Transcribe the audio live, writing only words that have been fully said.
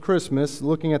Christmas,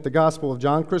 looking at the Gospel of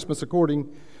John, Christmas according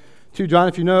to John.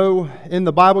 If you know, in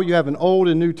the Bible you have an Old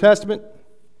and New Testament.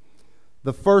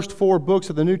 The first four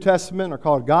books of the New Testament are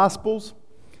called Gospels.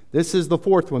 This is the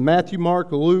fourth one, Matthew,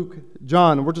 Mark, Luke,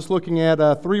 John. And we're just looking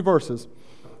at three verses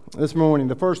this morning,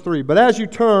 the first three. But as you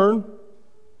turn,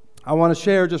 I want to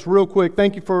share just real quick.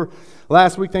 Thank you for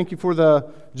last week. Thank you for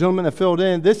the gentleman that filled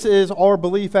in. This is our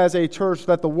belief as a church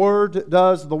that the Word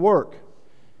does the work.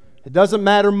 It doesn't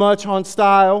matter much on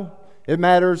style. It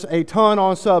matters a ton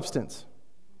on substance.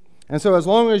 And so as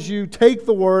long as you take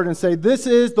the Word and say, this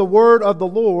is the Word of the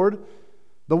Lord,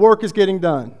 the work is getting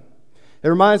done. It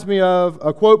reminds me of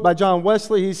a quote by John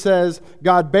Wesley. He says,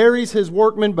 God buries his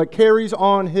workmen but carries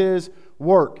on his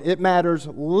work. It matters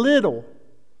little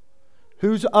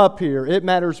who's up here. It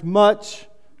matters much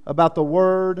about the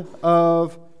Word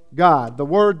of God. The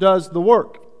Word does the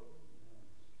work.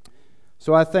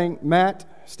 So I thank Matt,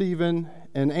 Stephen,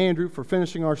 and Andrew for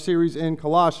finishing our series in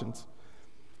Colossians.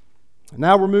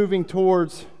 Now we're moving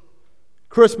towards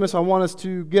Christmas. I want us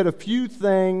to get a few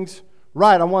things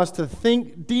right. I want us to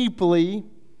think deeply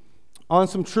on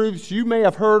some truths you may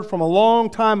have heard from a long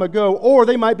time ago, or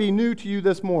they might be new to you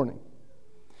this morning.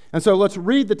 And so let's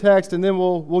read the text, and then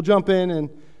we'll jump in and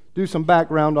do some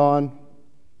background on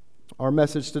our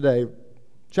message today.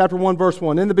 Chapter 1, verse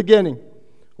 1. In the beginning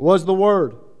was the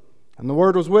Word, and the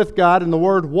Word was with God, and the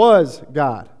Word was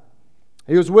God.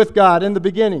 He was with God in the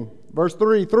beginning. Verse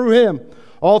 3, through Him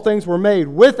all things were made.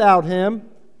 Without Him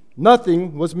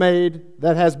nothing was made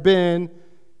that has been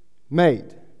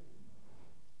made.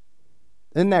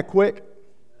 Isn't that quick?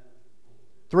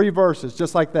 3 verses,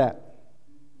 just like that.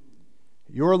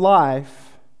 Your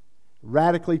life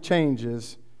radically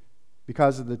changes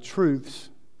because of the truths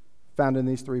found in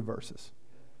these 3 verses.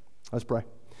 Let's pray.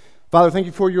 Father, thank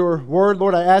you for your word.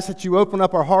 Lord, I ask that you open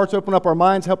up our hearts, open up our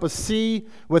minds, help us see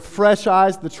with fresh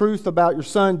eyes the truth about your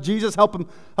Son. Jesus,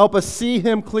 help us see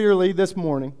him clearly this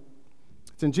morning.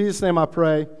 It's in Jesus' name I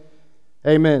pray.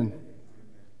 Amen.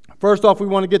 First off, we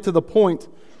want to get to the point.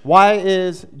 Why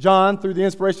is John, through the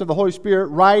inspiration of the Holy Spirit,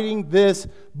 writing this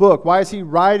book? Why is he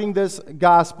writing this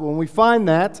gospel? And we find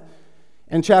that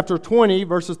in chapter 20,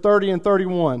 verses 30 and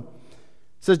 31.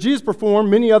 It says, Jesus performed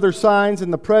many other signs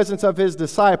in the presence of his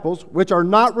disciples, which are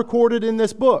not recorded in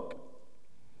this book.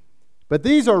 But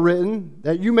these are written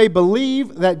that you may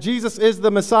believe that Jesus is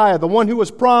the Messiah, the one who was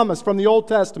promised from the Old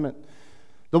Testament,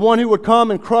 the one who would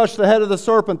come and crush the head of the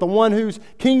serpent, the one whose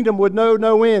kingdom would know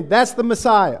no end. That's the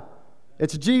Messiah.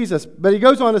 It's Jesus. But he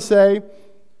goes on to say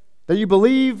that you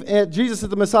believe Jesus is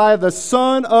the Messiah, the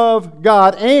Son of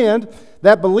God, and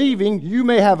that believing you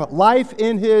may have life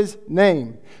in his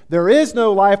name. There is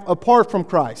no life apart from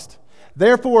Christ.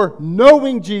 Therefore,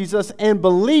 knowing Jesus and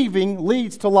believing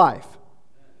leads to life.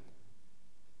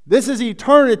 This is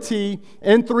eternity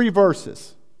in 3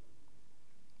 verses.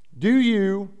 Do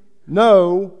you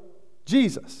know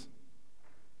Jesus?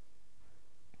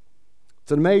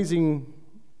 It's an amazing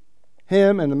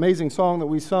hymn, an amazing song that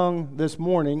we sung this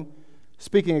morning,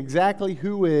 speaking exactly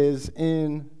who is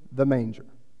in the manger.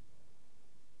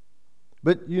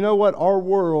 But you know what? Our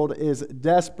world is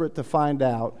desperate to find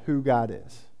out who God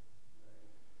is.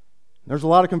 There's a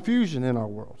lot of confusion in our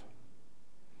world.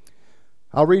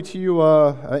 I'll read to you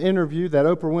an interview that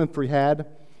Oprah Winfrey had.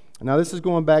 Now this is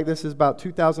going back, this is about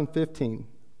 2015.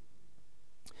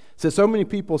 It says, so many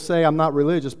people say I'm not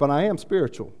religious, but I am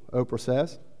spiritual, Oprah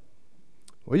says.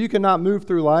 Well, you cannot move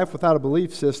through life without a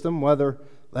belief system, whether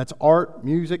that's art,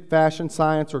 music, fashion,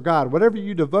 science, or God. Whatever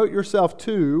you devote yourself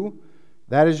to,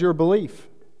 that is your belief.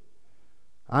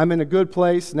 I'm in a good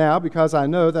place now because I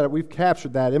know that we've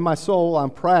captured that. In my soul, I'm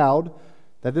proud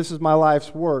that this is my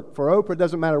life's work. For Oprah, it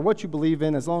doesn't matter what you believe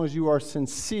in as long as you are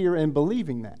sincere in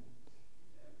believing that.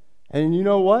 And you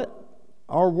know what?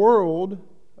 Our world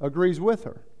agrees with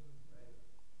her.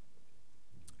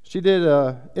 She did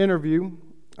an interview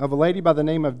of a lady by the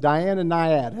name of Diana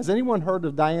Nyad. Has anyone heard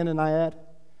of Diana Nyad?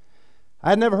 I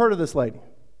had never heard of this lady,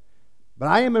 but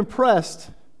I am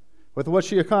impressed with what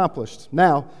she accomplished.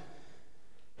 Now,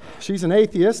 she's an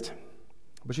atheist,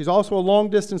 but she's also a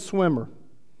long-distance swimmer.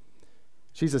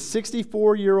 She's a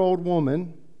 64-year-old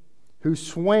woman who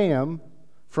swam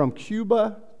from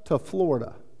Cuba to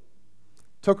Florida.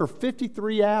 Took her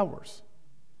 53 hours,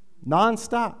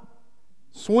 nonstop,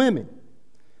 swimming.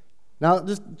 Now,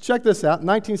 just check this out. In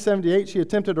 1978, she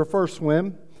attempted her first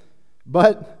swim,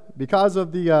 but because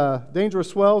of the dangerous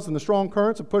swells and the strong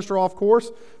currents, it pushed her off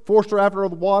course, forced her out of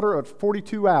the water at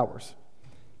 42 hours.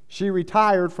 She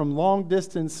retired from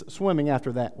long-distance swimming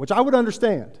after that, which I would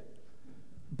understand.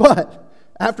 But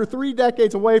after 3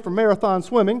 decades away from marathon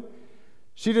swimming,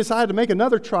 She decided to make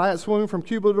another try at swimming from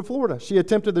Cuba to Florida. She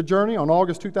attempted the journey on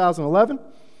August 2011,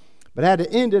 but had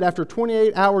to end it after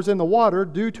 28 hours in the water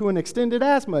due to an extended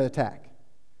asthma attack.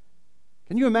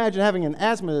 Can you imagine having an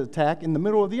asthma attack in the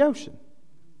middle of the ocean?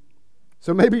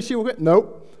 So maybe she will get,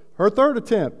 nope. Her third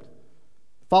attempt,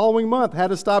 following month, had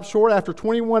to stop short after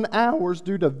 21 hours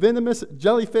due to venomous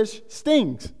jellyfish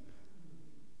stings.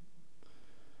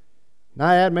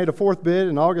 Naiad made a fourth bid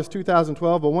in August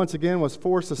 2012, but once again was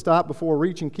forced to stop before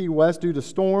reaching Key West due to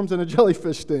storms and a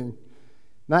jellyfish sting.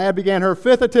 Naiad began her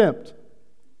fifth attempt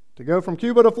to go from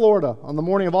Cuba to Florida on the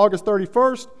morning of August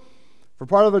 31st. For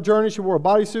part of the journey, she wore a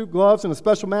bodysuit, gloves, and a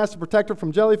special mask to protect her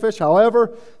from jellyfish.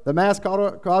 However, the mask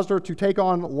caused her to take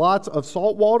on lots of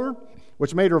salt water,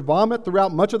 which made her vomit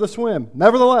throughout much of the swim.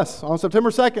 Nevertheless, on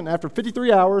September 2nd, after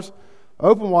 53 hours,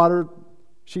 open water,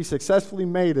 she successfully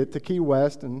made it to Key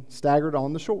West and staggered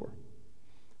on the shore.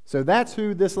 So that's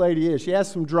who this lady is. She has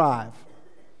some drive.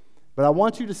 But I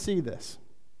want you to see this.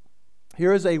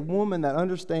 Here is a woman that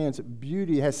understands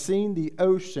beauty, has seen the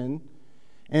ocean,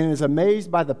 and is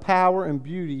amazed by the power and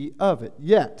beauty of it,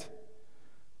 yet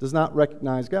does not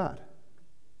recognize God.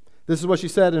 This is what she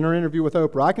said in her interview with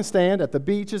Oprah. I can stand at the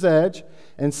beach's edge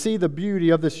and see the beauty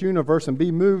of this universe and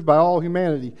be moved by all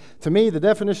humanity. To me, the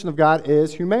definition of God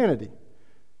is humanity.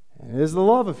 And it is the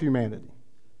love of humanity.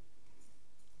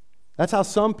 That's how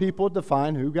some people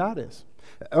define who God is.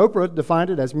 Oprah defined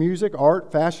it as music,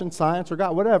 art, fashion, science, or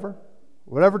God, whatever.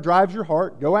 Whatever drives your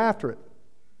heart, go after it.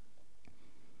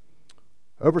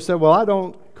 Oprah said, well, I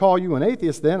don't call you an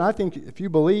atheist then. I think if you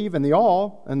believe in the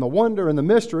awe and the wonder and the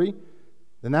mystery,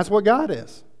 then that's what God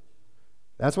is.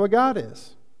 That's what God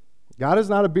is. God is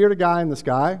not a bearded guy in the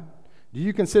sky. Do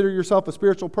you consider yourself a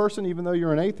spiritual person even though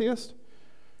you're an atheist?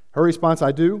 Her response,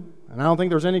 I do, and I don't think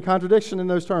there's any contradiction in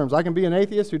those terms. I can be an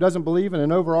atheist who doesn't believe in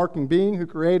an overarching being who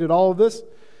created all of this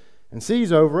and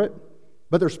sees over it,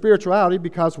 but there's spirituality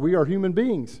because we are human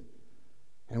beings,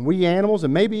 and we animals,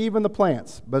 and maybe even the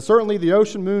plants, but certainly the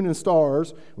ocean, moon, and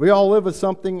stars, we all live with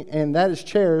something, and that is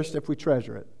cherished if we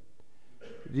treasure it.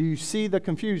 Do you see the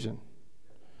confusion?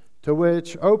 To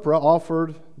which Oprah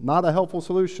offered not a helpful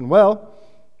solution. Well,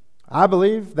 I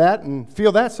believe that and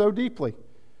feel that so deeply.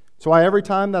 That's why every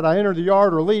time that I enter the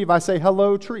yard or leave, I say,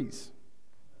 hello, trees.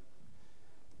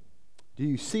 Do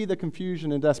you see the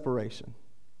confusion and desperation?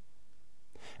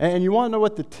 And you want to know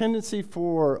what the tendency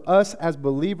for us as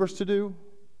believers to do?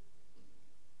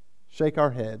 Shake our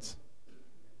heads.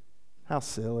 How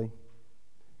silly.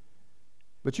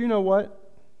 But you know what?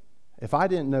 If I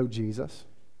didn't know Jesus,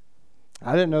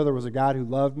 I didn't know there was a God who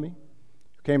loved me,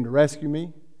 who came to rescue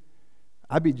me,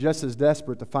 I'd be just as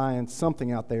desperate to find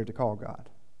something out there to call God.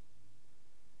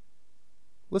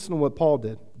 Listen to what Paul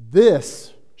did.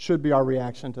 This should be our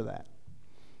reaction to that.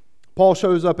 Paul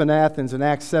shows up in Athens in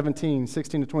Acts 17,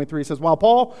 16 to 23. He says, while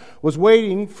Paul was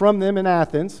waiting from them in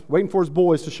Athens, waiting for his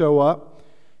boys to show up,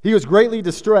 he was greatly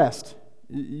distressed.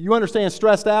 You understand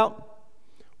stressed out?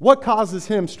 What causes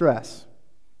him stress?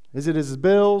 Is it his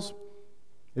bills?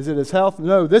 Is it his health?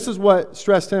 No, this is what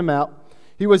stressed him out.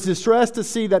 He was distressed to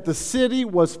see that the city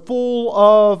was full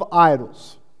of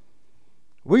idols.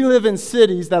 We live in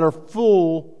cities that are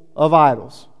full of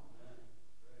idols.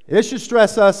 It should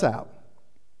stress us out.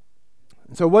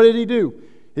 And so what did he do?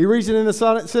 He reasoned in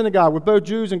the synagogue with both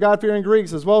Jews and God-fearing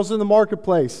Greeks, as well as in the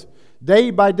marketplace, day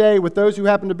by day with those who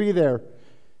happened to be there.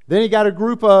 Then he got a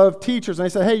group of teachers, and they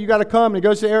said, hey, you got to come. And he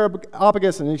goes to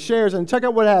Areopagus, and he shares, and check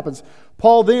out what happens.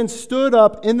 Paul then stood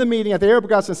up in the meeting at the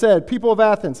Areopagus and said, people of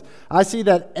Athens, I see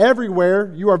that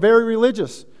everywhere you are very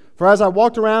religious. For as I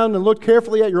walked around and looked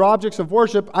carefully at your objects of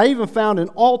worship, I even found an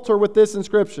altar with this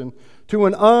inscription, to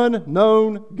an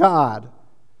unknown God.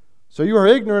 So you are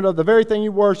ignorant of the very thing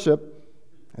you worship,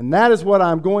 and that is what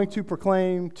I'm going to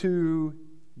proclaim to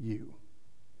you.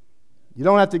 You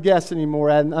don't have to guess anymore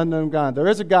at an unknown God. There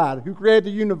is a God who created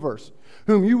the universe,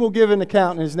 whom you will give an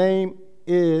account, and his name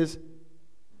is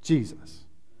Jesus.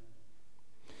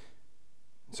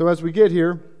 So as we get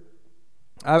here,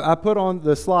 I put on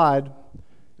the slide,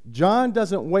 John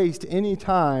doesn't waste any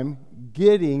time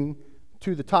getting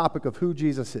to the topic of who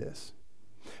Jesus is.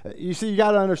 You see, you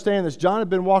got to understand this. John had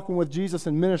been walking with Jesus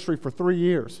in ministry for 3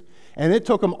 years, and it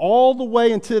took him all the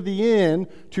way until the end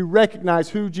to recognize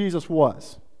who Jesus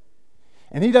was.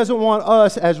 And he doesn't want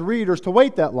us as readers to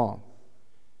wait that long.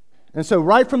 And so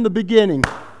right from the beginning,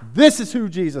 this is who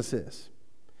Jesus is.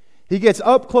 He gets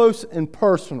up close and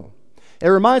personal. It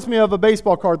reminds me of a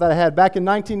baseball card that I had back in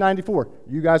 1994.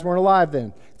 You guys weren't alive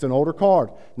then. It's an older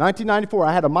card. 1994,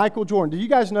 I had a Michael Jordan. Do you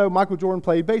guys know Michael Jordan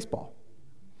played baseball?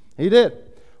 He did.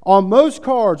 On most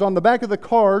cards, on the back of the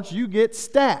cards, you get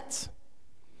stats.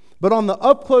 But on the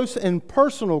up close and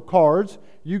personal cards,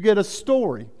 you get a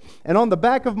story. And on the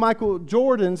back of Michael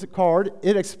Jordan's card,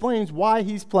 it explains why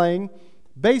he's playing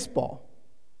baseball.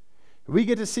 We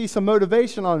get to see some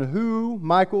motivation on who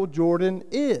Michael Jordan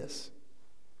is.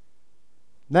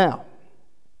 Now,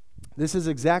 this is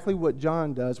exactly what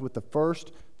John does with the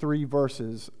first 3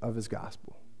 verses of his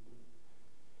gospel.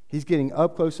 He's getting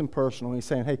up close and personal. He's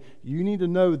saying, hey, you need to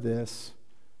know this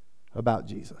about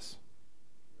Jesus.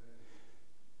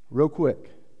 Real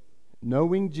quick,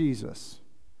 knowing Jesus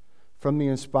from the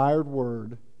inspired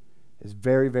word is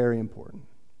very, very important.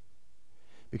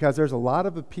 Because there's a lot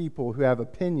of people who have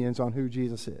opinions on who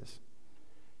Jesus is.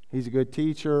 He's a good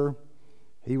teacher.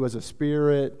 He was a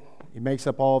spirit. He makes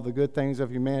up all the good things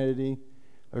of humanity.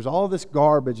 There's all this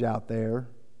garbage out there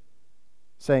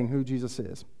saying who Jesus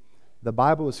is. The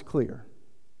Bible is clear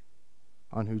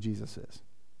on who Jesus is.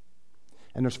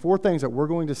 And there's 4 things that we're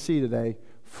going to see today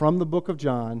from the book of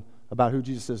John about who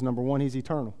Jesus is. Number 1, he's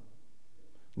eternal.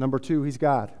 Number 2, he's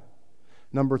God.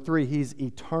 Number 3, he's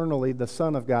eternally the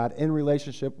Son of God in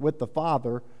relationship with the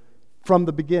Father from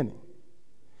the beginning.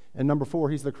 And number 4,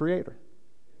 he's the Creator.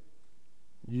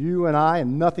 You and I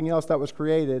and nothing else that was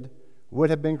created would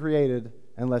have been created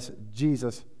unless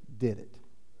Jesus did it.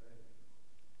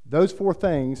 Those 4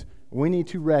 things we need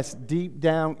to rest deep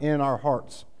down in our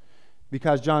hearts,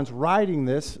 because John's writing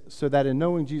this so that in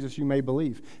knowing Jesus you may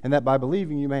believe, and that by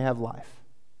believing you may have life.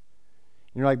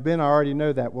 And you're like, Ben, I already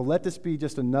know that. Well, let this be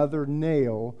just another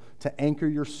nail to anchor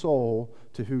your soul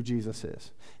to who Jesus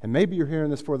is. And maybe you're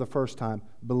hearing this for the first time.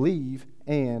 Believe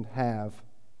and have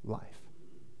life.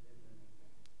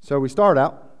 So we start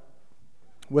out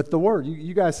with the Word.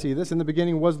 You guys see this. In the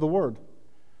beginning was the Word.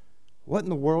 What in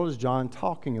the world is John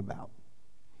talking about?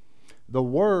 The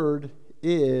Word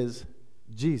is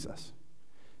Jesus.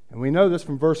 And we know this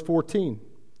from verse 14.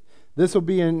 This will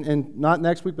be in not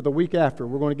next week, but the week after.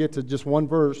 We're going to get to just one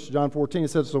verse, John 14. It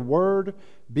says, the Word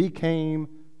became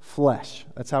flesh.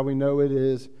 That's how we know it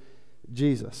is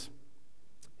Jesus.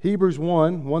 Hebrews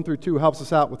 1 through 2 helps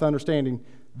us out with understanding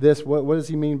this. What does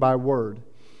he mean by Word?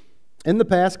 In the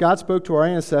past, God spoke to our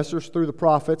ancestors through the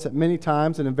prophets at many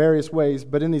times and in various ways.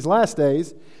 But in these last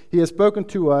days, he has spoken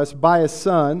to us by his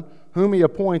Son, whom he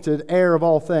appointed heir of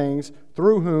all things,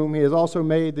 through whom he has also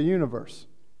made the universe.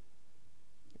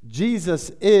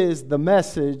 Jesus is the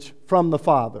message from the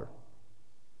Father.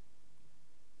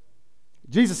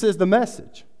 Jesus is the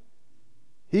message.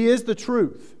 He is the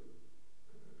truth.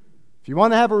 If you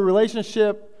want to have a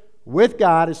relationship with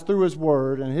God, it's through His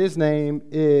Word, and His name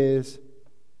is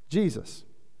Jesus.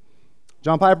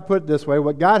 John Piper put it this way: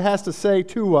 what God has to say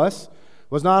to us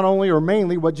was not only or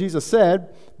mainly what Jesus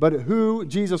said, but who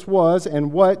Jesus was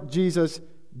and what Jesus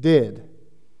did.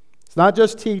 It's not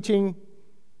just teaching,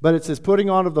 but it's His putting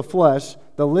on of the flesh,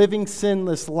 the living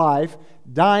sinless life,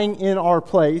 dying in our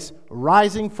place,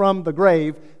 rising from the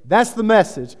grave. That's the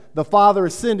message the Father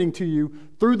is sending to you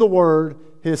through the Word,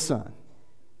 His Son.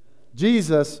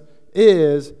 Jesus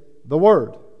is the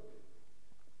Word.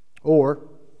 Or,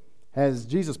 as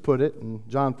Jesus put it in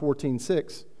John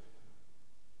 14:6,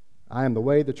 I am the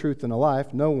way, the truth, and the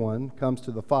life. No one comes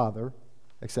to the Father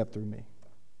except through me.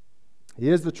 He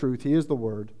is the truth. He is the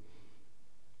Word.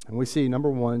 And we see, number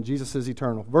 1, Jesus is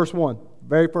eternal. Verse 1,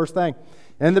 very first thing.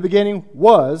 In the beginning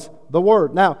was the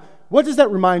Word. Now, what does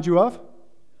that remind you of?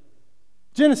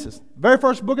 Genesis, very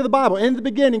first book of the Bible. In the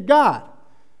beginning, God.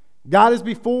 God is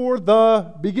before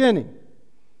the beginning.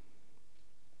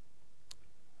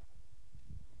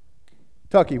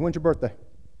 Tucky, when's your birthday?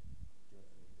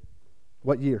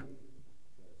 What year?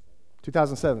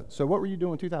 2007. So what were you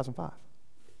doing in 2005?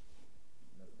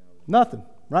 Nothing,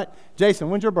 right? Jason,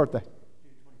 when's your birthday?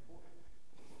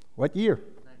 What year?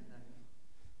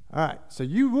 1990. All right, so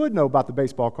you would know about the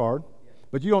baseball card,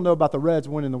 but you don't know about the Reds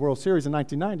winning the World Series in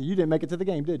 1990. You didn't make it to the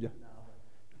game, did you?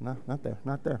 No, not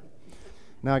there.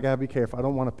 Now I got to be careful. I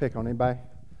don't want to pick on anybody.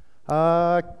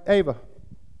 Ava,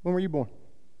 when were you born?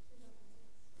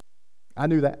 I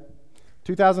knew that.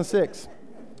 2006.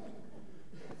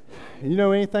 You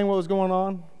know anything what was going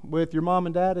on with your mom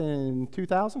and dad in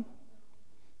 2000?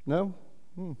 No?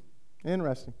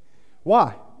 Interesting.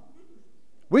 Why?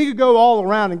 We could go all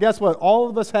around, and guess what? All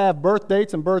of us have birth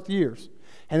dates and birth years.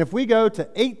 And if we go to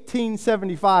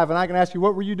 1875, and I can ask you,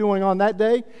 what were you doing on that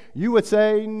day? You would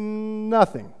say,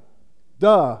 nothing.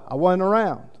 Duh, I wasn't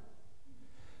around.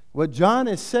 What John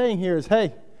is saying here is,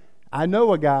 hey, I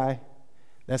know a guy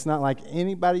that's not like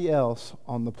anybody else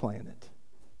on the planet.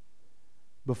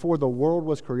 Before the world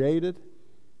was created,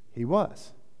 He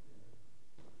was.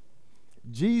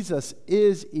 Jesus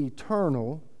is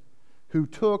eternal, who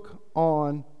took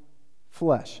on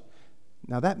flesh.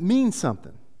 Now that means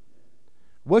something.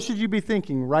 what should you be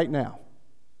thinking right now?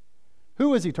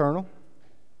 Who is eternal?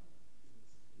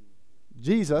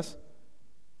 Jesus.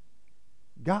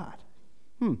 God.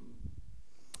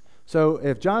 So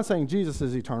if John's saying Jesus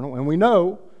is eternal, and we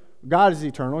know God is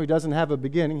eternal, he doesn't have a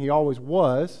beginning, he always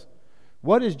was,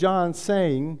 what is John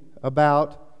saying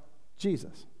about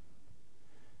Jesus?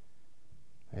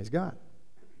 He's God.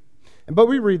 But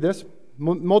we read this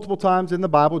multiple times in the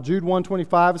Bible. Jude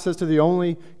 1:25, it says, to the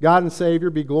only God and Savior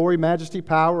be glory, majesty,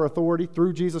 power, authority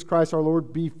through Jesus Christ our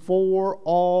Lord before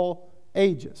all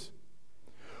ages.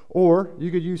 Or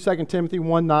you could use 2 Timothy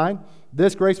 1:9.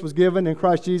 This grace was given in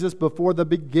Christ Jesus before the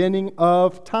beginning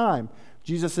of time.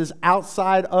 Jesus is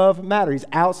outside of matter. He's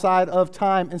outside of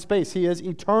time and space. He is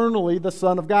eternally the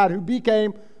Son of God who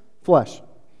became flesh.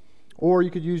 Or you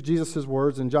could use Jesus'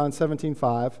 words in John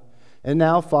 17:5. And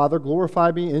now, Father,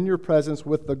 glorify me in your presence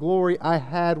with the glory I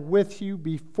had with you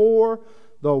before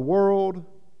the world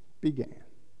began.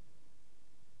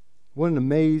 What an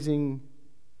amazing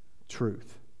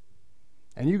truth.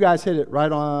 And you guys hit it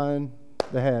right on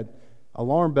the head.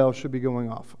 Alarm bells should be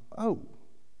going off. Oh,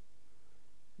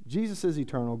 Jesus is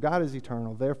eternal. God is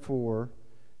eternal. Therefore,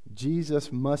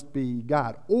 Jesus must be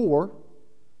God. Or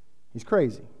he's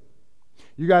crazy.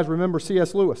 You guys remember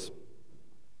C.S. Lewis?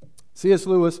 C.S.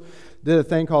 Lewis did a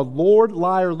thing called Lord,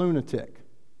 Liar, Lunatic.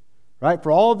 Right?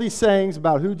 For all of these sayings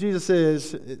about who Jesus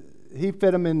is, he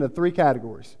fit them into 3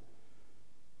 categories.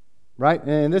 Right?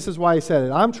 And this is why he said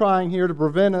it. I'm trying here to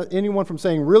prevent anyone from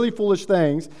saying really foolish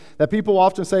things that people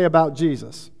often say about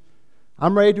Jesus.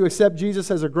 I'm ready to accept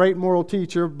Jesus as a great moral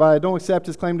teacher, but I don't accept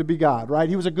his claim to be God. Right?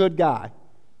 He was a good guy.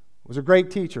 He was a great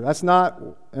teacher. That's not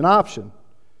an option.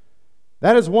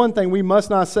 That is one thing we must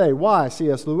not say. Why,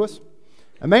 C.S. Lewis?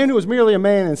 A man who was merely a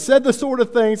man and said the sort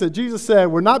of things that Jesus said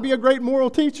would not be a great moral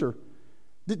teacher.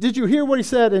 Did you hear what he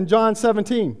said in John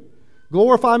 17?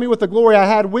 Glorify me with the glory I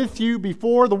had with you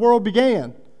before the world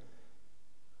began.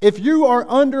 If you are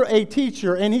under a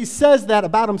teacher and he says that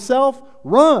about himself,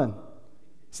 run.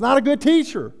 It's not a good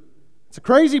teacher. It's a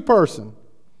crazy person.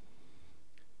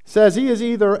 Says he is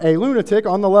either a lunatic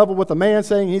on the level with a man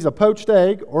saying he's a poached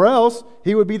egg, or else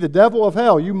he would be the devil of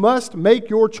hell. You must make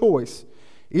your choice.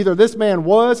 Either this man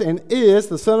was and is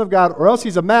the Son of God, or else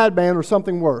he's a madman or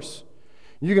something worse.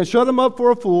 You can shut him up for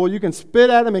a fool, you can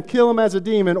spit at him and kill him as a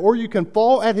demon, or you can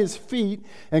fall at his feet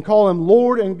and call him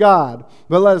Lord and God.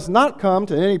 But let us not come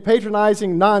to any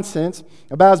patronizing nonsense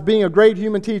about his being a great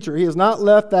human teacher. He has not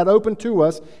left that open to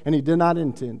us, and he did not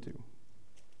intend to.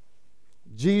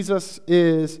 Jesus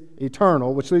is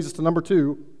eternal, which leads us to number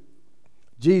 2.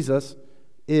 Jesus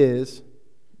is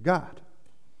God.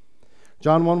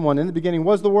 John 1:1, in the beginning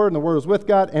was the Word, and the Word was with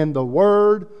God, and the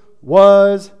Word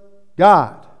was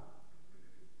God.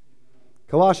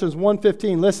 Colossians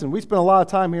 1:15, listen, we spent a lot of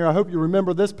time here. I hope you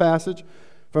remember this passage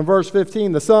from verse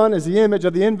 15. The Son is the image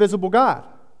of the invisible God.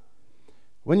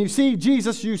 When you see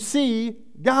Jesus, you see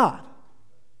God.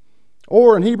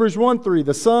 Or in Hebrews 1:3,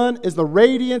 the Son is the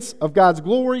radiance of God's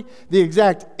glory, the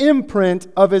exact imprint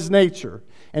of his nature,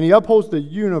 and he upholds the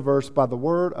universe by the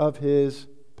word of his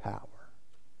power.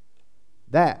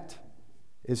 That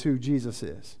is who Jesus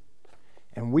is.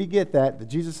 And we get that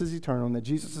Jesus is eternal and that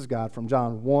Jesus is God from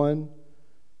John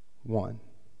 1:1.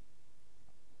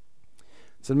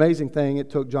 It's an amazing thing. It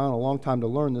took John a long time to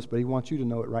learn this, but he wants you to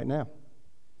know it right now.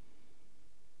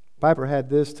 Piper had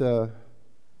this to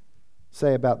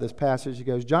say about this passage. He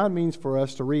goes, John means for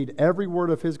us to read every word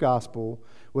of his gospel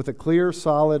with a clear,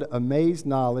 solid, amazed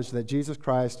knowledge that Jesus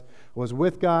Christ was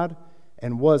with God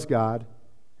and was God,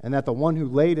 and that the one who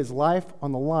laid his life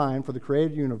on the line for the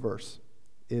created universe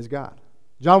is God.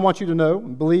 John wants you to know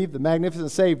and believe the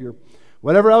magnificent Savior.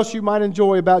 Whatever else you might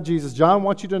enjoy about Jesus, John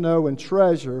wants you to know and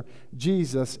treasure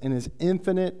Jesus in his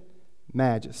infinite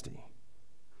majesty.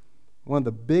 One of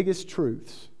the biggest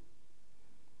truths,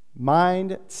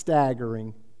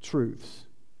 mind-staggering truths.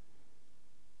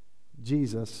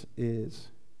 Jesus is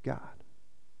God.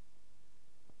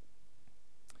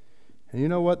 And you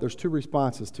know what? There's 2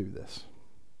 responses to this.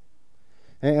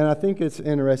 And I think it's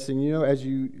interesting, you know, as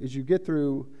you get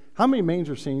through, how many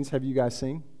manger scenes have you guys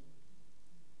seen?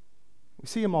 We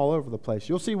see them all over the place.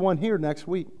 You'll see one here next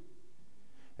week.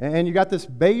 And you got this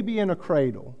baby in a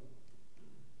cradle.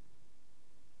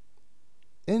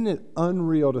 Isn't it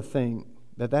unreal to think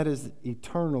that that is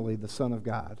eternally the Son of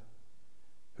God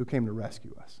who came to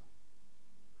rescue us?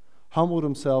 Humbled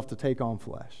himself to take on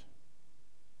flesh.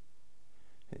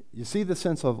 You see the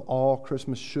sense of awe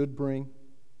Christmas should bring?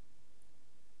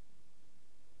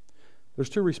 There's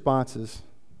 2 responses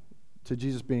to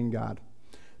Jesus being God.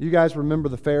 You guys remember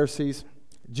the Pharisees?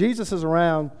 Jesus is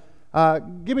around.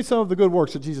 Give me some of the good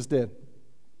works that Jesus did.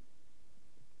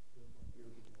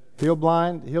 Healed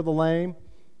blind, healed the lame,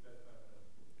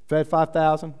 fed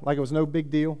 5,000 like it was no big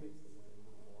deal.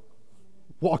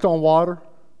 Walked on water.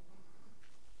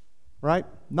 Right?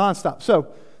 Nonstop.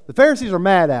 So the Pharisees are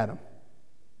mad at him.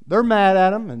 They're mad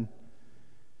at him, and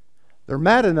they're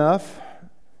mad enough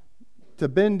to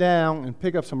bend down and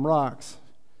pick up some rocks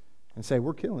and say,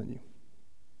 we're killing you.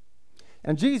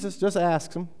 And Jesus just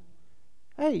asks them,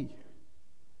 hey,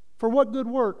 for what good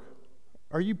work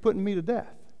are you putting me to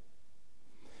death?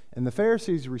 And the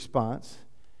Pharisees' response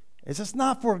is, it's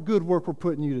not for a good work we're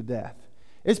putting you to death.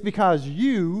 It's because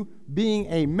you, being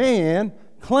a man,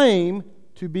 claim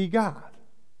to be God.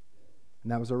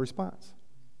 And that was their response.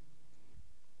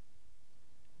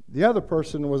 The other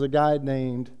person was a guy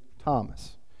named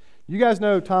Thomas. You guys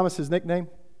know Thomas's nickname?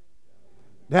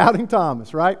 Doubting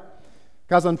Thomas, right?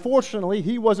 Because unfortunately,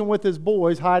 he wasn't with his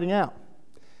boys hiding out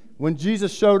when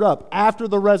Jesus showed up after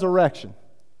the resurrection.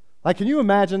 Like, can you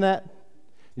imagine that?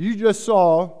 You just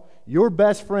saw your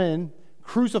best friend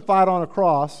crucified on a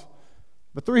cross,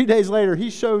 but 3 days later, he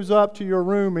shows up to your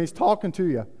room and he's talking to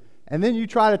you. And then you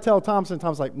try to tell Thomas, and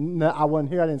Thomas like, no, I wasn't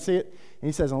here, I didn't see it. And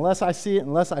he says, unless I see it,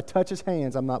 unless I touch his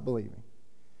hands, I'm not believing.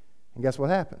 And guess what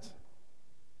happens?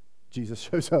 Jesus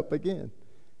shows up again.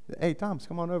 Hey, Thomas,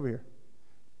 come on over here.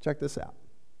 Check this out.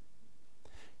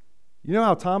 You know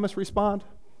how Thomas responded?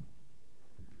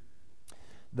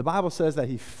 The Bible says that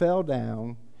he fell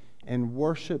down and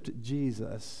worshiped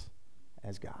Jesus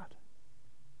as God.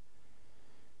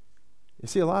 You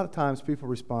see, a lot of times people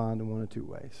respond in one of two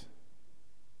ways.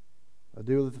 I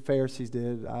do what the Pharisees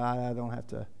did. I don't have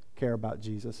to care about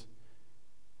Jesus.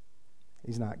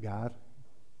 He's not God.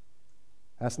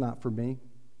 That's not for me.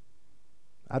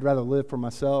 I'd rather live for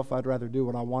myself. I'd rather do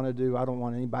what I want to do. I don't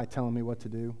want anybody telling me what to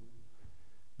do.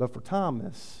 But for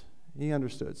Thomas, he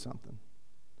understood something.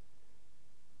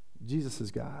 Jesus is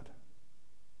God.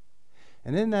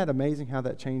 And isn't that amazing how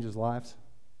that changes lives?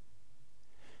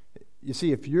 You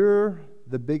see, if you're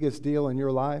the biggest deal in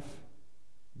your life,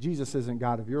 Jesus isn't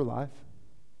God of your life.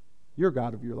 You're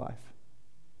God of your life.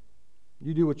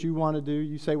 You do what you want to do.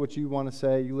 You say what you want to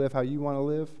say. You live how you want to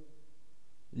live.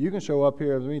 You can show up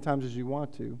here as many times as you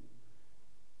want to,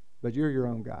 but you're your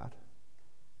own God.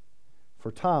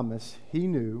 For Thomas, he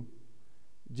knew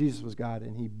Jesus was God,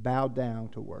 and he bowed down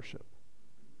to worship.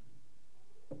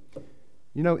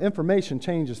 You know, information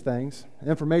changes things.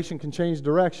 Information can change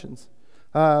directions.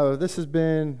 This has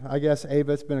been, I guess,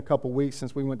 Ava, it's been a couple weeks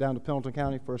since we went down to Pendleton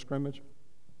County for a scrimmage.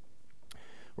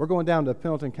 We're going down to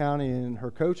Pendleton County, and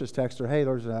her coaches text her, hey,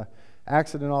 there's an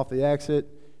accident off the exit.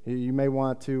 You may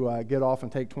want to get off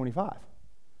and take 25.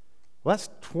 Well, that's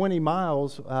 20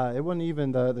 miles. It wasn't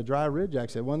even the Dry Ridge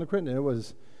exit. It wasn't the Crittenden. It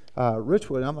was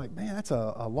Richwood. And I'm like, man, that's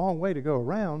a long way to go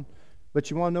around. But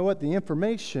you want to know what? The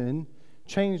information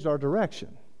changed our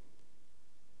direction.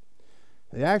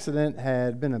 The accident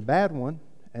had been a bad one,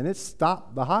 and it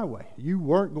stopped the highway. You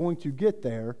weren't going to get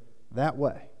there that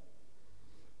way.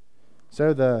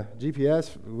 So the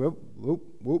GPS, whoop, whoop,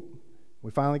 whoop,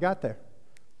 we finally got there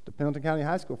to Pendleton County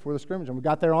High School for the scrimmage, and we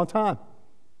got there on time.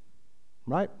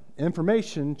 Right?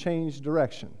 Information changed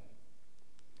direction.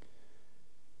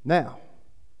 Now,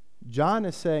 John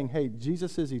is saying, hey,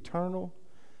 Jesus is eternal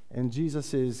and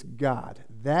Jesus is God.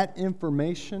 That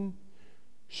information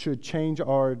should change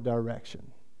our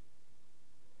direction.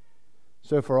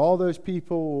 So for all those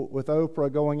people with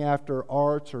Oprah going after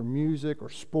arts or music or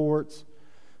sports,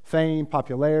 fame,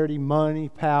 popularity, money,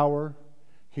 power,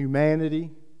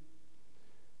 humanity,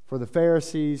 for the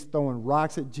Pharisees throwing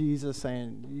rocks at Jesus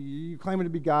saying, you claiming to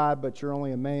be God, but you're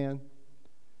only a man.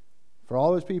 For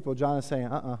all those people, John is saying,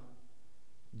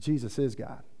 Jesus is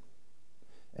God.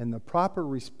 And the proper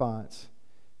response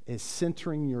is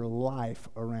centering your life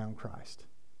around Christ.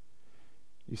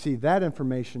 You see, that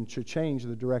information should change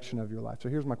the direction of your life. So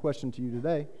here's my question to you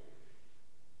today.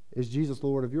 Is Jesus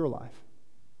Lord of your life?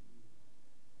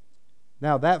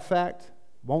 Now, that fact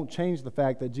won't change the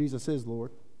fact that Jesus is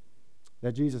Lord,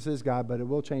 that Jesus is God, but it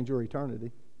will change your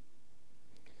eternity.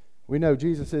 We know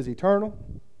Jesus is eternal.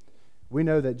 We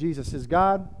know that Jesus is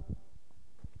God.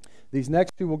 These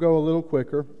next two will go a little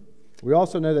quicker. We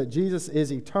also know that Jesus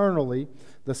is eternally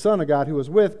the Son of God who was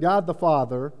with God the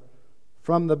Father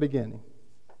from the beginning.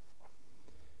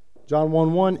 John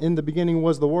 1:1, in the beginning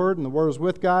was the Word, and the Word was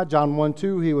with God. John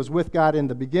 1:2, he was with God in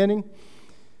the beginning.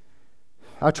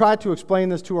 I tried to explain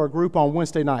this to our group on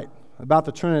Wednesday night about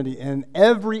the Trinity, and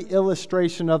every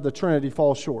illustration of the Trinity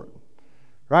falls short.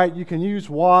 Right? You can use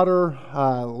water,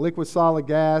 liquid, solid,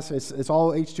 gas. It's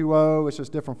all H2O. It's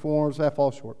just different forms. That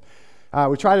falls short.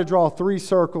 We try to draw 3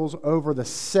 circles over the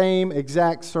same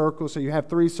exact circle. So you have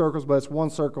 3 circles, but it's one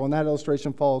circle, and that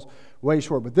illustration falls way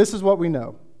short. But this is what we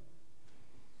know.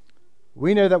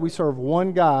 We know that we serve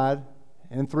one God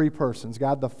in three persons,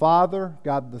 God the Father,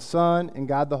 God the Son, and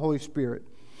God the Holy Spirit.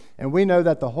 And we know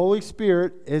that the Holy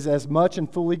Spirit is as much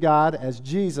and fully God as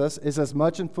Jesus is as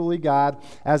much and fully God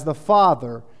as the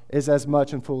Father is as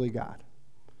much and fully God.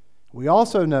 We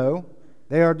also know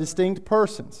they are distinct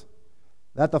persons,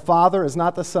 that the Father is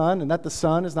not the Son and that the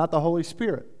Son is not the Holy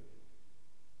Spirit.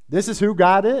 This is who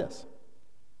God is.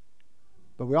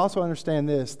 But we also understand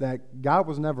this, that God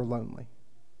was never lonely.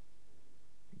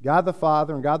 God the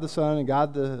Father and God the Son and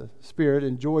God the Spirit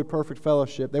enjoyed perfect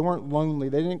fellowship. They weren't lonely.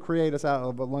 They didn't create us out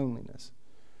of a loneliness.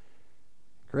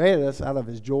 They created us out of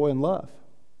His joy and love.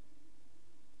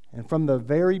 And from the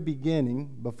very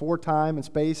beginning, before time and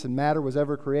space and matter was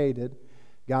ever created,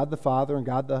 God the Father and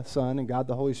God the Son and God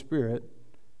the Holy Spirit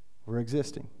were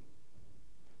existing.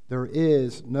 There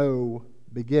is no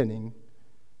beginning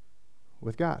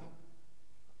with God.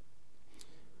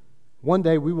 One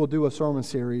day we will do a sermon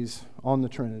series on the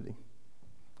Trinity.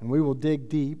 And we will dig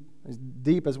deep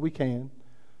as we can,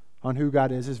 on who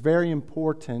God is. It's very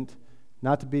important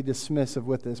not to be dismissive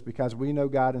with this because we know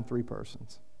God in three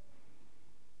persons.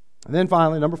 And then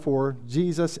finally, number 4,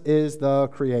 Jesus is the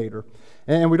Creator.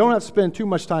 And we don't have to spend too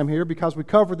much time here because we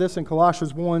covered this in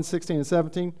Colossians 1, 16 and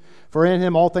 17. For in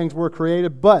Him all things were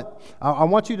created. But I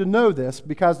want you to know this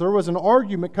because there was an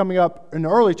argument coming up in the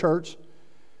early church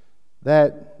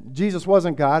that Jesus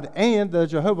wasn't God, and the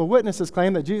Jehovah's Witnesses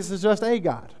claim that Jesus is just a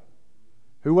God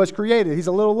who was created. He's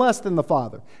a little less than the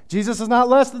Father. Jesus is not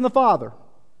less than the Father.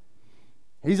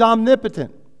 He's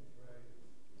omnipotent.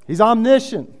 He's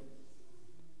omniscient.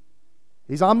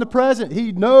 He's omnipresent.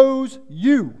 He knows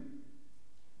you.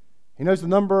 He knows the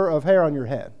number of hair on your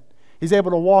head. He's able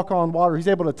to walk on water. He's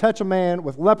able to touch a man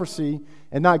with leprosy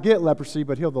and not get leprosy,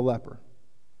 but heal the leper.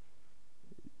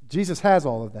 Jesus has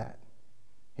all of that.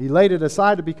 He laid it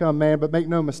aside to become man, but make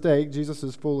no mistake, Jesus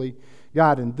is fully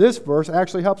God. And this verse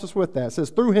actually helps us with that. It says,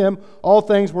 through Him all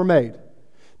things were made.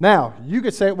 Now, you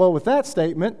could say, well, with that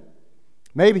statement,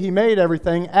 maybe He made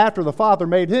everything after the Father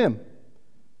made Him.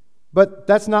 But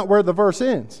that's not where the verse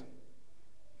ends.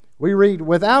 We read,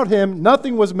 without Him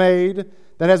nothing was made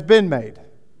that has been made.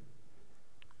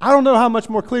 I don't know how much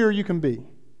more clear you can be.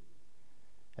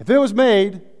 If it was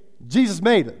made, Jesus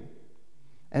made it.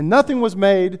 And nothing was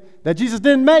made that Jesus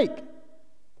didn't make.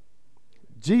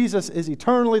 Jesus is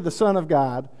eternally the Son of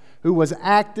God who was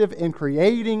active in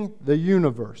creating the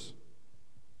universe.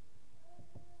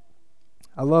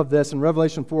 I love this. In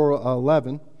Revelation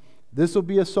 4:11, this will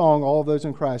be a song all of those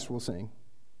in Christ will sing.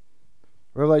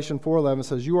 Revelation 4:11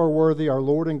 says, you are worthy, our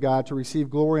Lord and God, to receive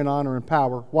glory and honor and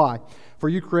power. Why? For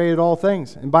you created all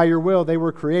things, and by your will they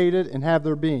were created and have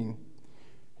their being.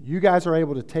 You guys are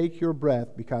able to take your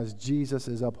breath because Jesus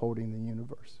is upholding the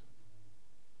universe.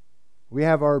 We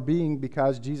have our being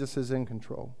because Jesus is in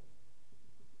control.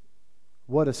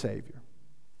 What a Savior.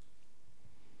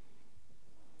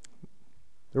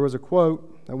 There was a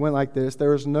quote that went like this,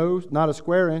 there is not a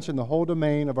square inch in the whole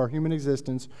domain of our human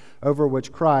existence over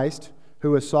which Christ,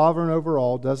 who is sovereign over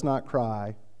all, does not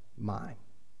cry, mine.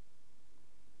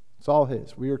 It's all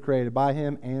His. We are created by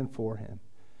Him and for Him.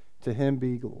 To Him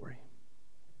be glory.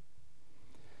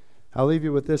 I'll leave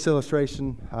you with this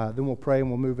illustration, then we'll pray and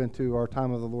we'll move into our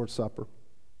time of the Lord's Supper.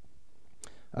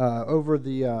 Over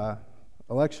the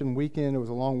election weekend, it was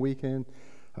a long weekend,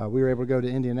 we were able to go to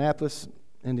Indianapolis.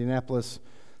 Indianapolis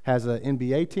has an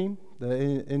NBA team,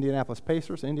 the Indiana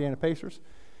Pacers,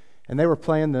 and they were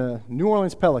playing the New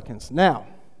Orleans Pelicans. Now,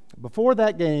 before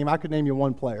that game, I could name you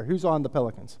one player. Who's on the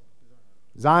Pelicans?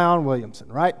 Zion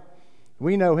Williamson, right?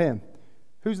 We know him.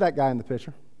 Who's that guy in the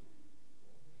picture?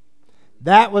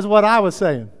 That was what I was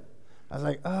saying. I was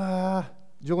like,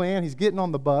 Julianne, he's getting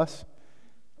on the bus.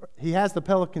 He has the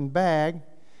Pelican bag.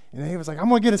 And Ava's like, I'm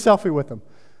going to get a selfie with him.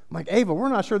 I'm like, Ava, we're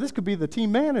not sure. This could be the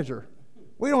team manager.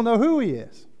 We don't know who he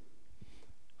is.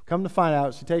 Come to find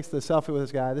out, she takes the selfie with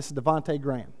this guy. This is Devontae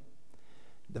Graham.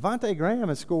 Devontae Graham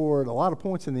has scored a lot of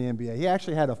points in the NBA. He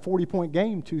actually had a 40-point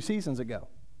game 2 seasons ago.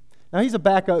 Now, he's a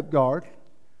backup guard,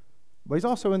 but he's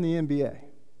also in the NBA.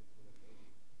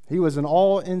 He was an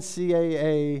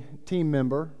all-NCAA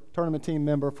tournament team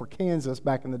member for Kansas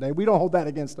back in the day. We don't hold that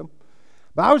against him.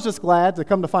 But I was just glad to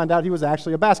come to find out he was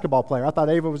actually a basketball player. I thought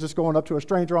Ava was just going up to a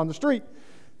stranger on the street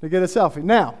to get a selfie.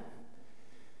 Now,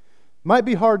 might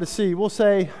be hard to see. We'll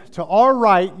say to our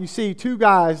right, you see 2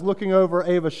 guys looking over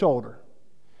Ava's shoulder.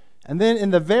 And then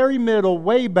in the very middle,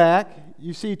 way back,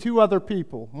 you see 2 other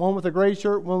people, one with a gray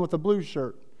shirt, one with a blue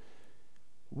shirt.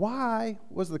 Why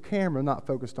was the camera not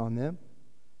focused on them?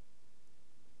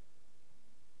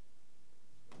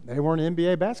 They weren't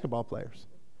NBA basketball players.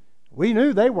 We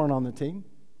knew they weren't on the team.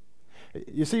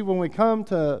 You see, when we come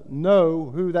to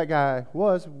know who that guy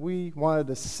was, we wanted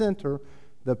to center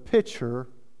the picture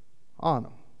on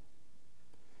him.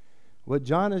 What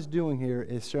John is doing here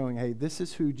is showing, hey, this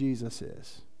is who Jesus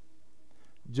is.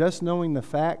 Just knowing the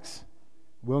facts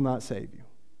will not save you.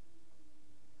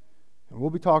 And we'll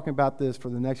be talking about this for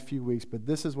the next few weeks, but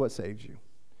this is what saves you.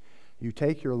 You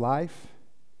take your life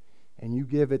and you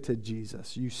give it to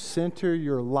Jesus. You center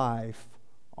your life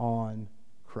on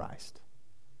Christ.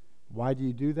 Why do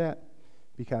you do that?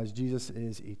 Because Jesus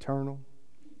is eternal.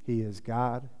 He is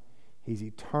God. He's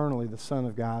eternally the Son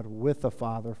of God with the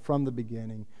Father from the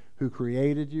beginning, who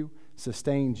created you,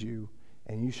 sustains you,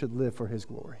 and you should live for His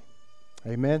glory.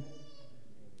 Amen?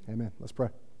 Amen. Let's pray.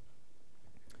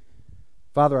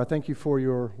 Father, I thank you for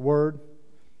your word.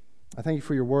 I thank you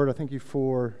for your word. I thank you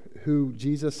for who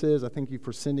Jesus is. I thank you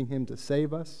for sending Him to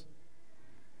save us.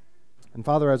 And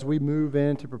Father, as we move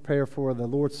in to prepare for the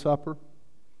Lord's Supper,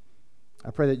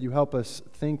 I pray that you help us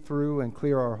think through and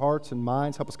clear our hearts and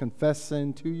minds. Help us confess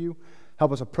sin to you.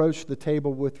 Help us approach the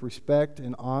table with respect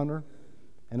and honor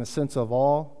and a sense of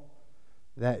awe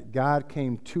that God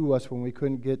came to us when we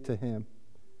couldn't get to Him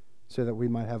so that we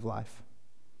might have life.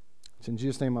 It's in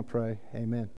Jesus' name I pray.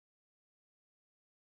 Amen.